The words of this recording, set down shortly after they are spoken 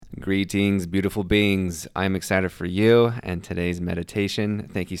Greetings, beautiful beings. I'm excited for you and today's meditation.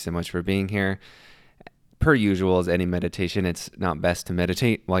 Thank you so much for being here. Per usual, as any meditation, it's not best to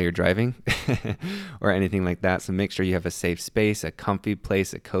meditate while you're driving or anything like that. So make sure you have a safe space, a comfy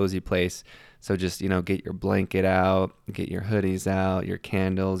place, a cozy place. So just, get your blanket out, get your hoodies out, your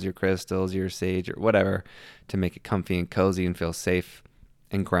candles, your crystals, your sage, or whatever to make it comfy and cozy and feel safe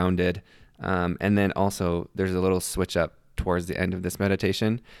and grounded. And then also there's a little switch up towards the end of this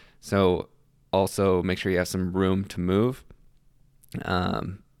meditation. So also make sure you have some room to move.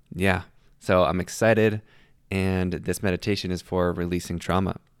 So I'm excited, and this meditation is for releasing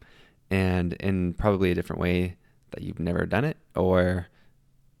trauma, and in probably a different way that you've never done it, I'll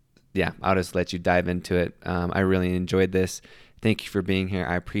just let you dive into it. I really enjoyed this. Thank you for being here.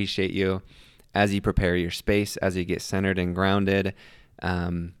 I appreciate you. As you prepare your space, as you get centered and grounded,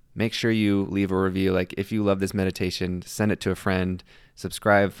 make sure you leave a review. Like, if you love this meditation, send it to a friend,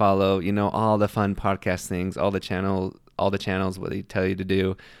 subscribe, follow, all the fun podcast things, all the channels, what they tell you to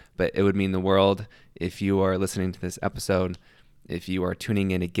do. But it would mean the world if you are listening to this episode. If you are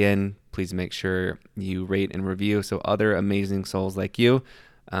tuning in again, please make sure you rate and review so other amazing souls like you,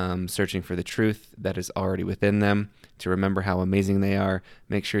 searching for the truth that is already within them, to remember how amazing they are.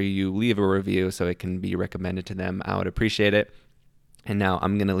 Make sure you leave a review so it can be recommended to them. I would appreciate it. And now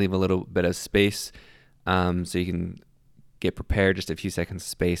I'm going to leave a little bit of space so you can get prepared, just a few seconds of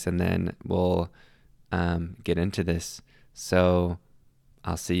space, and then we'll get into this. So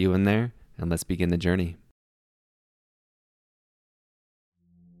I'll see you in there, and let's begin the journey.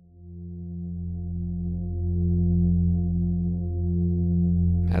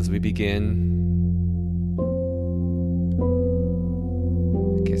 As we begin,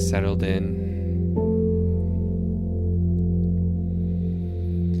 get settled in.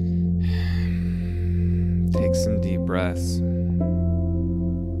 Take some deep breaths.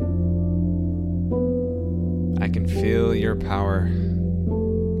 I can feel your power.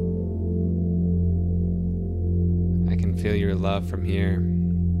 I can feel your love from here.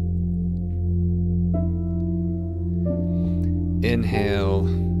 Inhale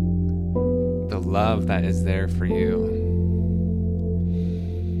the love that is there for you.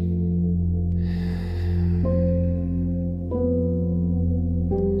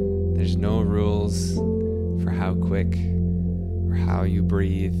 There's no rules for how quick or how you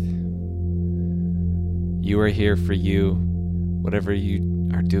breathe. You are here for you. Whatever you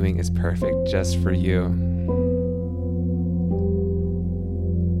are doing is perfect just for you.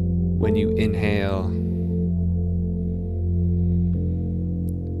 When you inhale,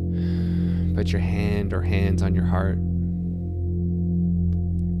 put your hand or hands on your heart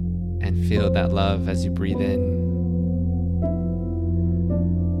and feel that love as you breathe in.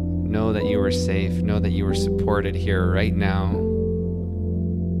 Know that you are safe. Know that you are supported here right now.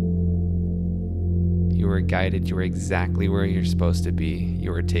 You are guided. You are exactly where you're supposed to be.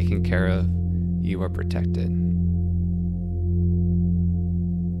 You are taken care of. You are protected.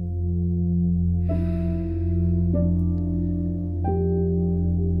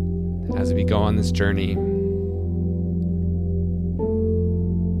 As we go on this journey,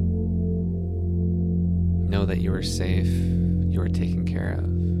 know that you are safe. You are taken care of.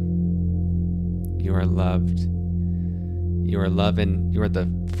 You are loved. You are love, and you are the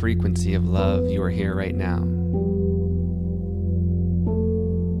frequency of love. You are here right now.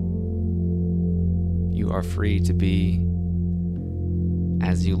 You are free to be.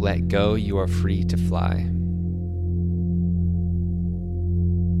 As you let go, you are free to fly.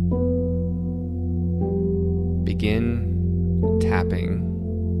 Begin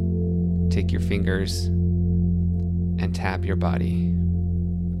tapping. Take your fingers and tap your body.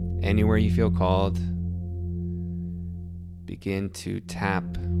 Anywhere you feel called, begin to tap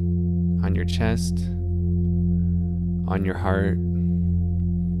on your chest, on your heart,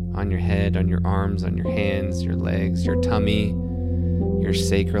 on your head, on your arms, on your hands, your legs, your tummy, your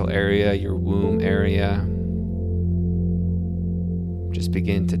sacral area, your womb area. Just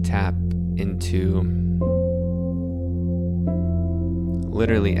begin to tap into,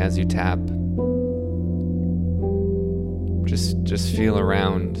 literally as you tap, just feel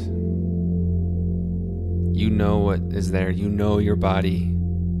around. You know what is there. You know your body.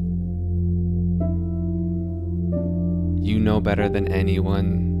 You know better than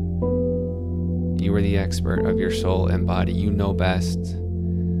anyone. You are the expert of your soul and body. You know best.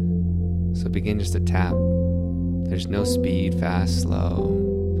 So begin just to tap. There's no speed, fast, slow.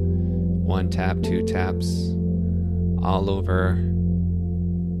 One tap, two taps, all over,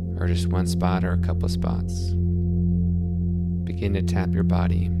 or just one spot or a couple spots. Begin to tap your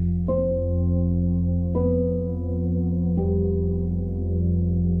body.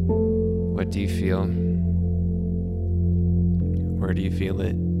 What do you feel? Where do you feel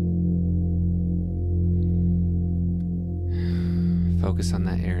it? Focus on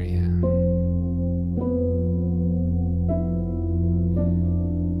that area.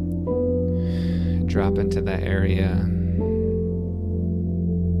 Drop into that area.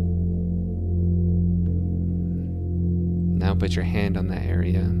 Now put your hand on that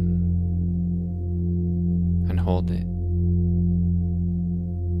area and hold it.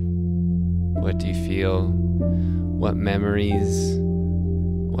 What do you feel? What memories,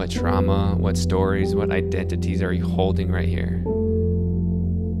 what trauma, what stories, what identities are you holding right here?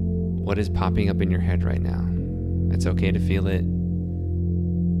 What is popping up in your head right now? It's okay to feel it.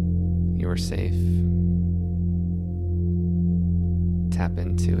 You are safe. Tap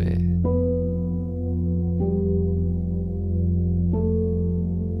into it.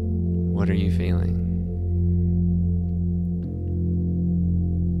 What are you feeling?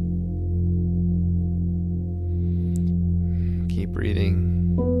 Keep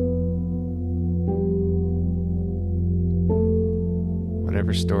breathing.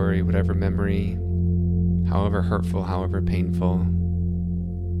 Whatever story, whatever memory, however hurtful, however painful,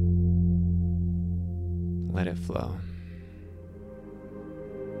 let it flow.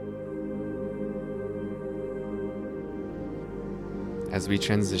 As we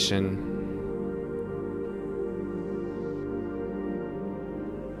transition,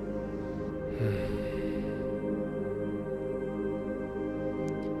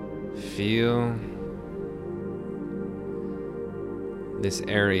 feel this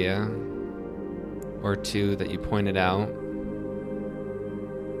area or two that you pointed out.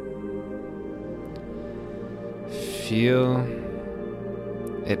 Feel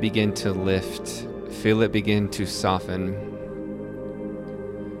it begin to lift. Feel it begin to soften.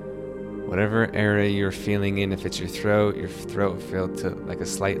 Whatever area you're feeling in, if it's your throat feel to like a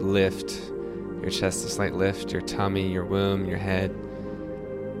slight lift, your chest a slight lift, your tummy, your womb, your head.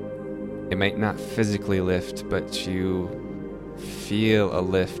 It might not physically lift, but you feel a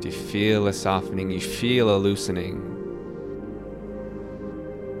lift, you feel a softening, you feel a loosening.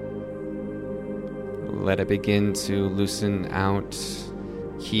 Let it begin to loosen out.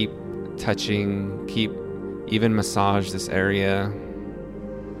 Keep touching, keep even massage this area.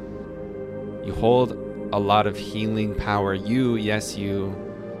 You hold a lot of healing power. You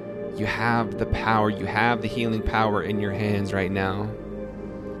have the power, you have the healing power in your hands right now.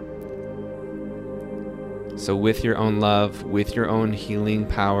 So with your own love, with your own healing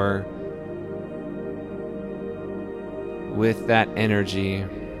power, with that energy,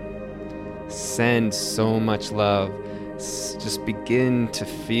 send so much love. Just begin to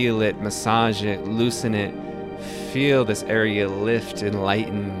feel it, massage it, loosen it. Feel this area lift and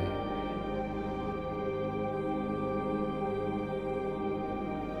lighten.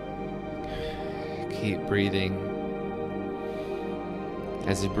 Keep breathing.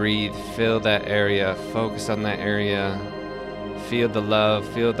 As you breathe, fill that area, focus on that area. Feel the love,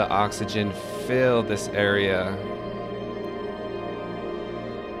 feel the oxygen, fill this area.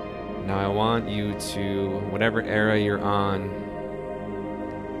 Now I want you to, whatever area you're on,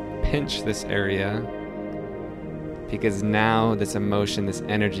 pinch this area, because now this emotion, this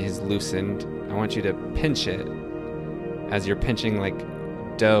energy has loosened. I want you to pinch it. As you're pinching like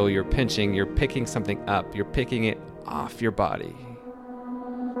dough, you're picking something up, you're picking it off your body.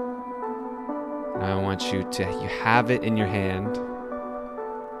 Now I want you have it in your hand,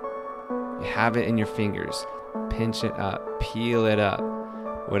 you have it in your fingers, pinch it up, peel it up.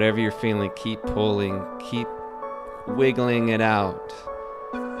 Whatever you're feeling, keep pulling, keep wiggling it out.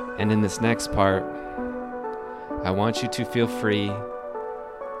 And in this next part, I want you to feel free.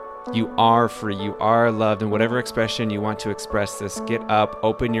 You are free, you are loved, and whatever expression you want to express this, get up,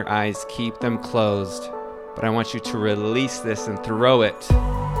 open your eyes, keep them closed. But I want you to release this and throw it.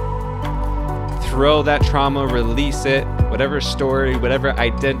 Throw that trauma, release it, whatever story, whatever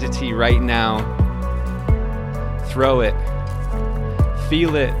identity right now, throw it.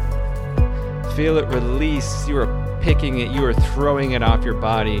 Feel it, release. You are picking it, you are throwing it off your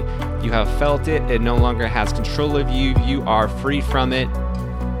body. You have felt it, it no longer has control of you. You are free from it.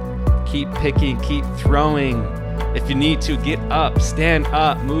 Keep picking, keep throwing. If you need to, get up, stand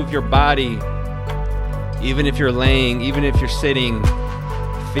up, move your body. Even if you're laying, even if you're sitting,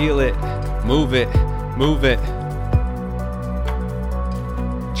 feel it, move it, move it.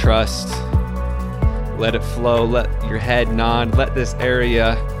 Trust. Let it flow, let your head nod, let this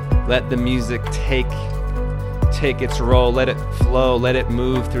area, let the music take its role, let it flow, let it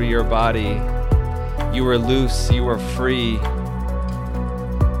move through your body. You are loose, you are free.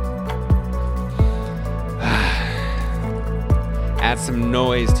 Add some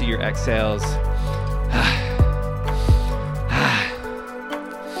noise to your exhales.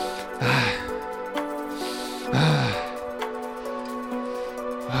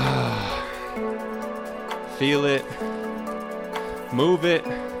 Feel it. Move it.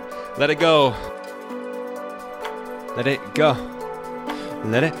 Let it go. Let it go.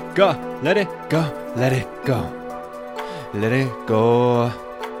 Let it go. Let it go. Let it go. Let it go.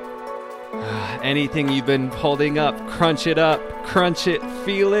 Anything you've been holding up, crunch it up. Crunch it.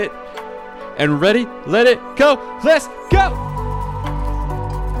 Feel it. And ready? Let it go. Let's go.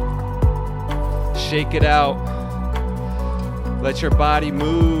 Shake it out. Let your body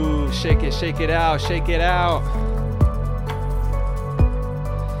move. Shake it out, shake it out.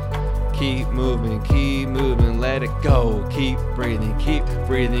 Keep moving, let it go. Keep breathing,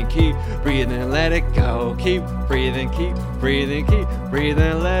 let it go. Keep breathing,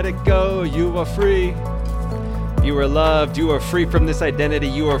 let it go. You are free. You are loved. You are free from this identity.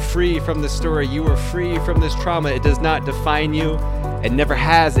 You are free from this story. You are free from this trauma. It does not define you. It never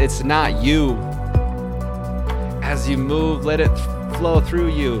has. It's not you. As you move, let it flow through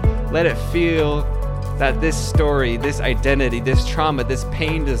you. Let it feel that this story, this identity, this trauma, this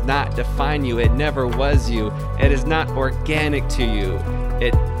pain does not define you. It never was you. It is not organic to you.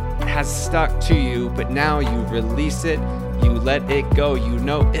 It has stuck to you, but now you release it. You let it go. You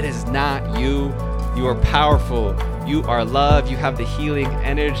know it is not you. You are powerful. You are love. You have the healing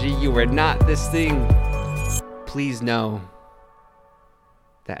energy. You are not this thing. Please know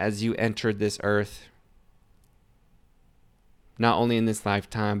that as you entered this earth, not only in this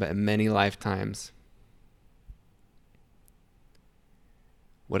lifetime, but in many lifetimes,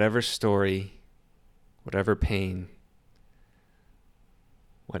 whatever story, whatever pain,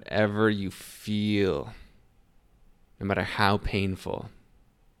 whatever you feel, no matter how painful,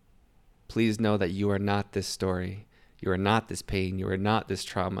 please know that you are not this story. You are not this pain. You are not this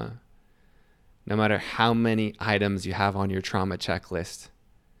trauma. No matter how many items you have on your trauma checklist,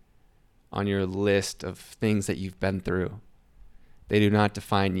 on your list of things that you've been through, they do not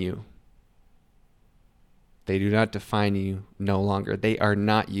define you. They do not define you no longer. They are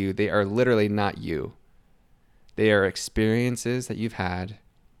not you. They are literally not you. They are experiences that you've had,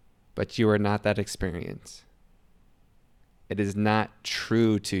 but you are not that experience. It is not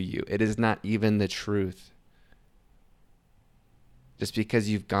true to you. It is not even the truth. Just because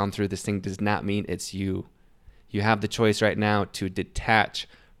you've gone through this thing does not mean it's you. You have the choice right now to detach,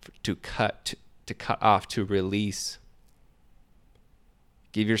 to cut off, to release.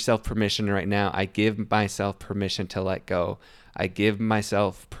 Give yourself permission right now. I give myself permission to let go. I give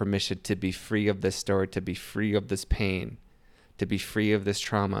myself permission to be free of this story, to be free of this pain, to be free of this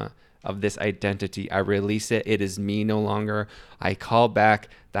trauma, of this identity. I release it. It is me no longer. I call back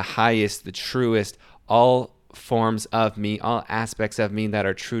the highest, the truest, all forms of me, all aspects of me that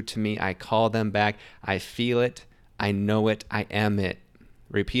are true to me. I call them back. I feel it. I know it. I am it.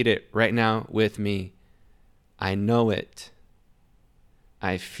 Repeat it right now with me. I know it.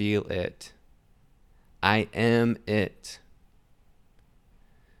 I feel it. I am it.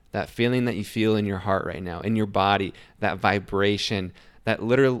 That feeling that you feel in your heart right now, in your body, that vibration, that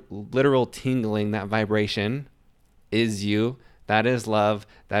literal tingling, that vibration is you. That is love.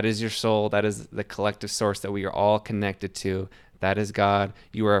 That is your soul. That is the collective source that we are all connected to. That is God.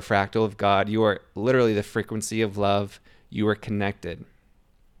 You are a fractal of God. You are literally the frequency of love. You are connected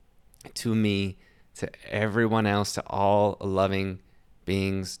to me, to everyone else, to all loving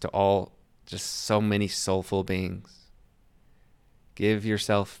beings, to all just so many soulful beings. Give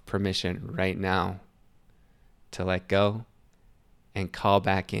yourself permission right now to let go and call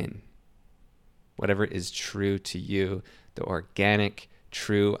back in whatever is true to you, the organic,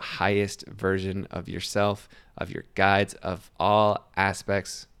 true, highest version of yourself, of your guides, of all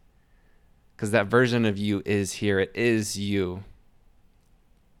aspects. Because that version of you is here. It is you.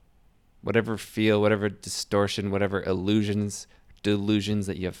 Whatever whatever distortion, whatever delusions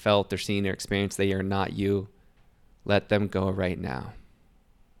that you have felt or seen or experienced, they are not you. Let them go right now.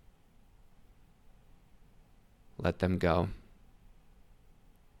 Let them go.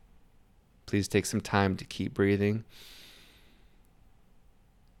 Please take some time to keep breathing.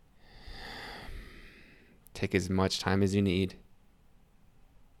 Take as much time as you need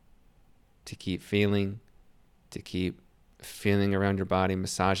to keep feeling, around your body,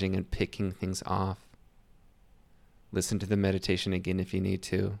 massaging and picking things off. Listen to the meditation again if you need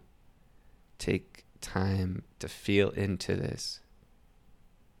to. Take time to feel into this,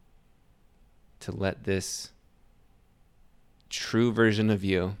 to let this true version of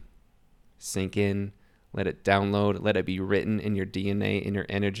you sink in, let it download, let it be written in your DNA, in your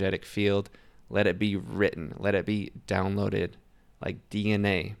energetic field. Let it be written, let it be downloaded, like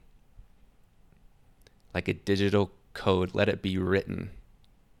DNA, like a digital code. Let it be written.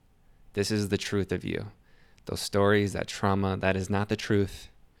 This is the truth of you. Those stories, that trauma, that is not the truth.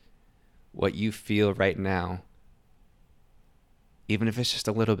 What you feel right now, even if it's just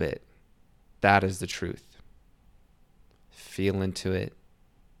a little bit, that is the truth. Feel into it,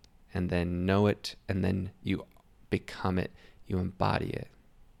 and then know it, and then you become it. You embody it.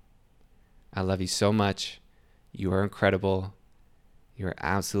 I love you so much. You are incredible. You are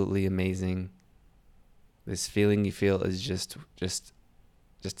absolutely amazing. This feeling you feel is just a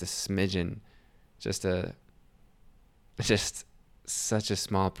smidgen, just such a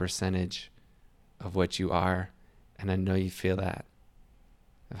small percentage of what you are. And I know you feel that,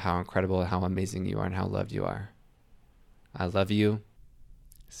 of how incredible, how amazing you are, and how loved you are. I love you.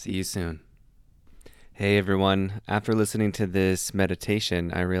 See you soon. Hey everyone, after listening to this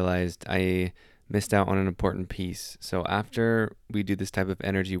meditation, I realized I missed out on an important piece. So after we do this type of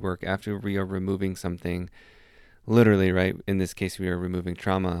energy work, after we are removing something, literally, right? In this case, we are removing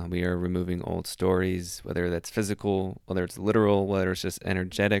trauma. We are removing old stories, whether that's physical, whether it's literal, whether it's just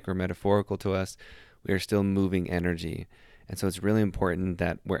energetic or metaphorical to us, we are still moving energy. And so it's really important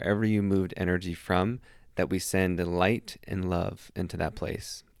that wherever you moved energy from, that we send light and love into that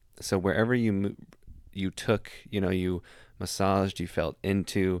place. So wherever you took, you massaged, you felt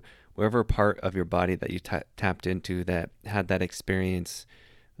into, wherever part of your body that you tapped into that had that experience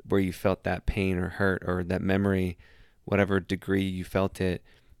where you felt that pain or hurt or that memory, whatever degree you felt it,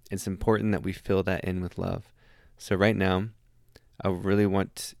 it's important that we fill that in with love. So right now, I really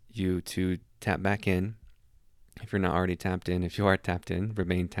want you to tap back in. If you're not already tapped in, if you are tapped in,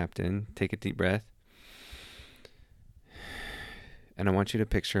 remain tapped in. Take a deep breath. And I want you to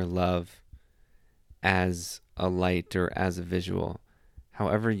picture love as a light or as a visual.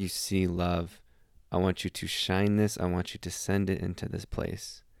 However you see love, I want you to shine this. I want you to send it into this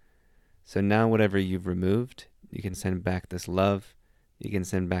place. So now whatever you've removed, you can send back this love. You can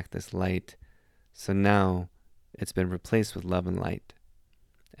send back this light. So now it's been replaced with love and light.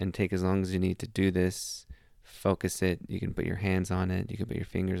 And take as long as you need to do this. Focus it. You can put your hands on it. You can put your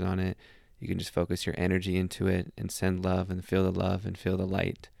fingers on it. You can just focus your energy into it and send love and feel the love and feel the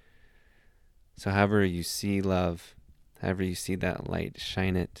light. So however you see love, however you see that light,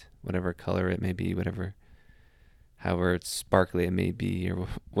 shine it, whatever color it may be, however sparkly it may be, or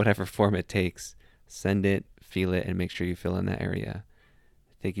whatever form it takes, send it, feel it, and make sure you fill in that area.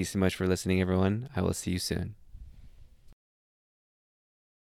 Thank you so much for listening, everyone. I will see you soon.